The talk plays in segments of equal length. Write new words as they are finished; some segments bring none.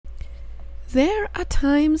There are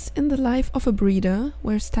times in the life of a breeder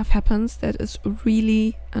where stuff happens that is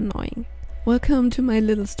really annoying. Welcome to my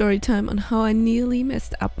little story time on how I nearly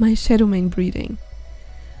messed up my shadowmane breeding.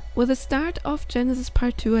 With the start of Genesis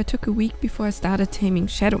Part 2, I took a week before I started taming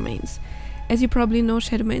shadowmanes. As you probably know,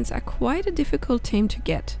 shadowmanes are quite a difficult tame to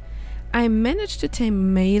get. I managed to tame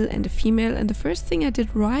a male and a female, and the first thing I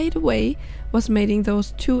did right away was mating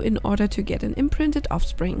those two in order to get an imprinted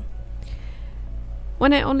offspring.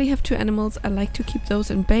 When I only have two animals, I like to keep those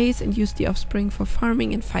in base and use the offspring for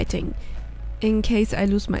farming and fighting. In case I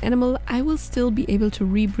lose my animal, I will still be able to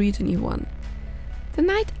rebreed a new one. The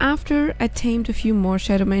night after, I tamed a few more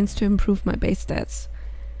shadowmanes to improve my base stats.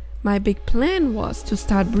 My big plan was to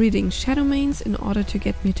start breeding shadowmanes in order to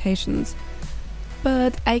get mutations.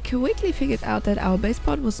 But I quickly figured out that our base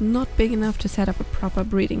spot was not big enough to set up a proper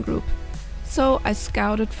breeding group. So I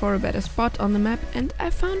scouted for a better spot on the map and I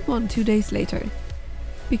found one 2 days later.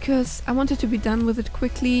 Because I wanted to be done with it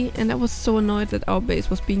quickly and I was so annoyed that our base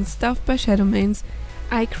was being stuffed by shadowmanes,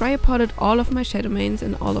 I cryopoded all of my shadowmanes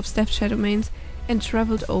and all of Steph's shadowmanes and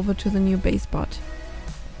traveled over to the new base spot.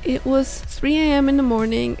 It was 3 AM in the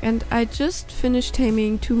morning and I just finished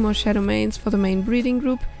taming 2 more shadowmanes for the main breeding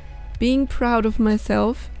group. Being proud of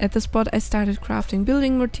myself, at the spot I started crafting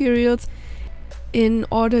building materials in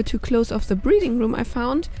order to close off the breeding room I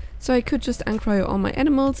found, so I could just uncryo all my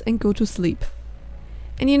animals and go to sleep.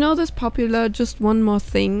 And you know this popular just one more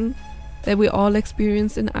thing that we all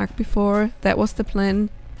experienced in Ark before? That was the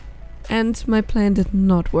plan. And my plan did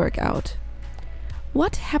not work out.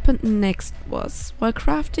 What happened next was, while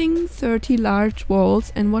crafting 30 large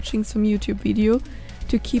walls and watching some YouTube video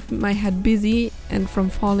to keep my head busy and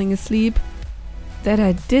from falling asleep, that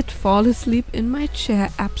I did fall asleep in my chair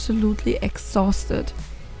absolutely exhausted.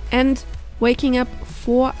 And waking up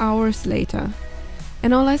 4 hours later.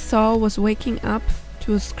 And all I saw was waking up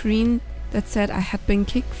to a screen that said I had been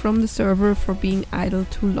kicked from the server for being idle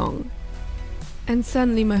too long. And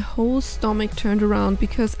suddenly my whole stomach turned around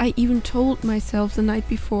because I even told myself the night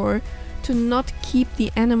before to not keep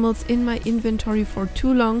the animals in my inventory for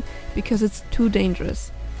too long because it's too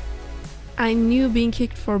dangerous. I knew being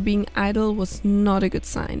kicked for being idle was not a good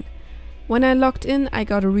sign. When I logged in, I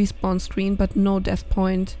got a respawn screen but no death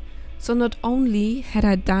point. So not only had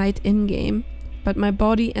I died in-game, but my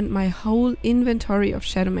body and my whole inventory of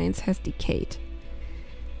shadowmanes has decayed.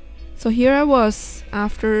 So here I was,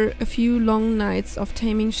 after a few long nights of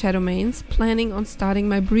taming shadowmanes, planning on starting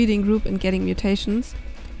my breeding group and getting mutations,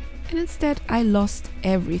 and instead I lost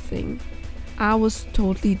everything. I was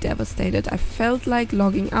totally devastated. I felt like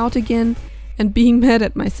logging out again and being mad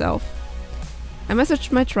at myself. I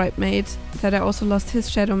messaged my tribe mate that I also lost his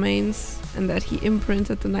shadowmanes and that he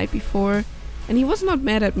imprinted the night before. And he was not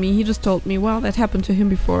mad at me, he just told me, well, that happened to him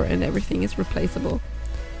before and everything is replaceable.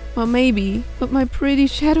 Well, maybe, but my pretty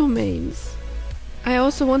shadowmanes. I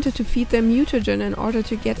also wanted to feed them mutagen in order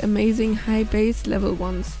to get amazing high base level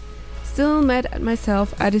ones. Still mad at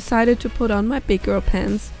myself, I decided to put on my big girl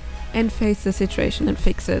pants and face the situation and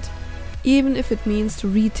fix it, even if it means to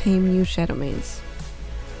retame new shadowmanes.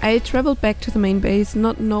 I traveled back to the main base,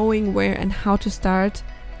 not knowing where and how to start.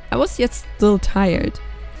 I was yet still tired.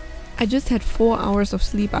 I just had 4 hours of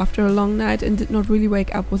sleep after a long night and did not really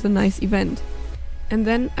wake up with a nice event. And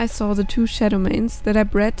then I saw the 2 shadowmanes that I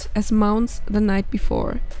bred as mounts the night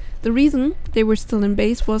before. The reason they were still in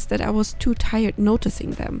base was that I was too tired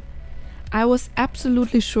noticing them. I was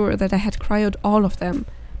absolutely sure that I had cryoed all of them,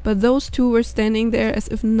 but those 2 were standing there as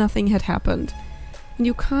if nothing had happened. And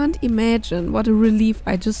you can't imagine what a relief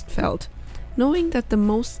I just felt, knowing that the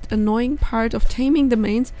most annoying part of taming the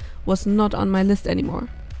mains was not on my list anymore.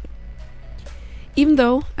 Even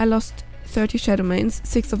though I lost 30 shadowmanes,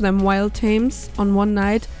 6 of them wild tames, on one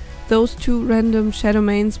night, those 2 random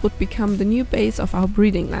shadowmanes would become the new base of our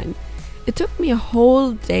breeding line. It took me a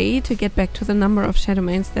whole day to get back to the number of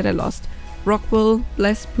shadowmanes that I lost. Rockwell,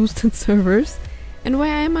 bless boosted servers, and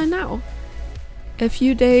where am I now? A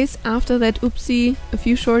few days after that OOPSIE, a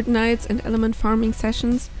few short nights and element farming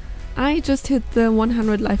sessions, I just hit the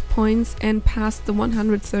 100 life points and passed the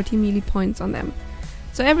 130 melee points on them.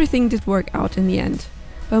 So everything did work out in the end.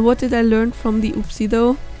 But what did I learn from the OOPSIE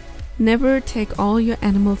though? Never take all your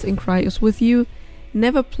animals in cryos with you,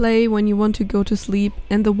 never play when you want to go to sleep,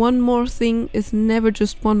 and the one more thing is never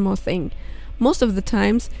just one more thing. Most of the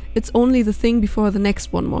times, it's only the thing before the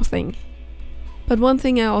next one more thing. But one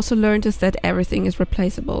thing I also learned is that everything is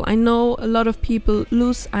replaceable. I know a lot of people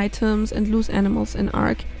lose items and lose animals in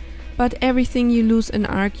Ark, but everything you lose in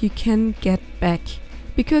Ark you can get back.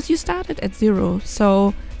 Because you started at 0,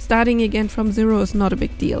 so starting again from 0 is not a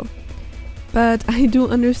big deal. But I do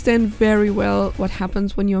understand very well what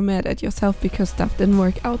happens when you're mad at yourself because stuff didn't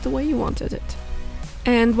work out the way you wanted it.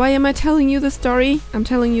 And why am I telling you the story? I'm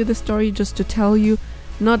telling you the story just to tell you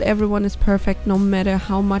not everyone is perfect, no matter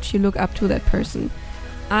how much you look up to that person.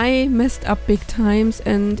 I messed up big times,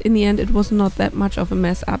 and in the end it was not that much of a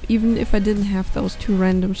mess up. Even if I didn't have those 2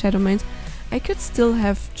 random shadow mains, I could still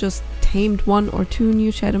have just tamed 1 or 2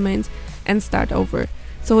 new shadow mains and start over.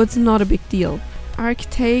 So it's not a big deal. Arc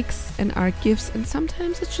takes and arc gives, and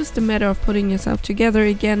sometimes it's just a matter of putting yourself together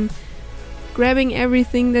again, grabbing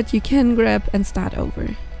everything that you can grab and start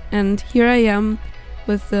over. And here I am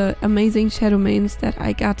with the amazing shadow mains that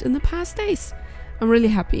I got in the past days. I'm really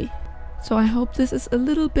happy. So I hope this is a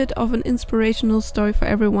little bit of an inspirational story for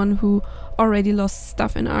everyone who already lost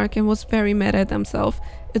stuff in Arc and was very mad at themselves.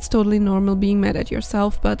 It's totally normal being mad at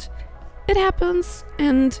yourself, but it happens,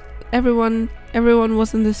 and everyone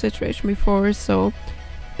was in this situation before, so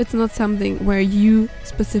it's not something where you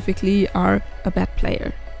specifically are a bad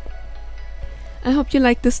player. I hope you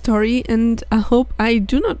like this story, and I hope I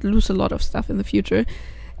do not lose a lot of stuff in the future,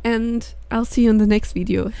 and I'll see you in the next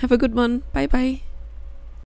video. Have a good one. Bye bye.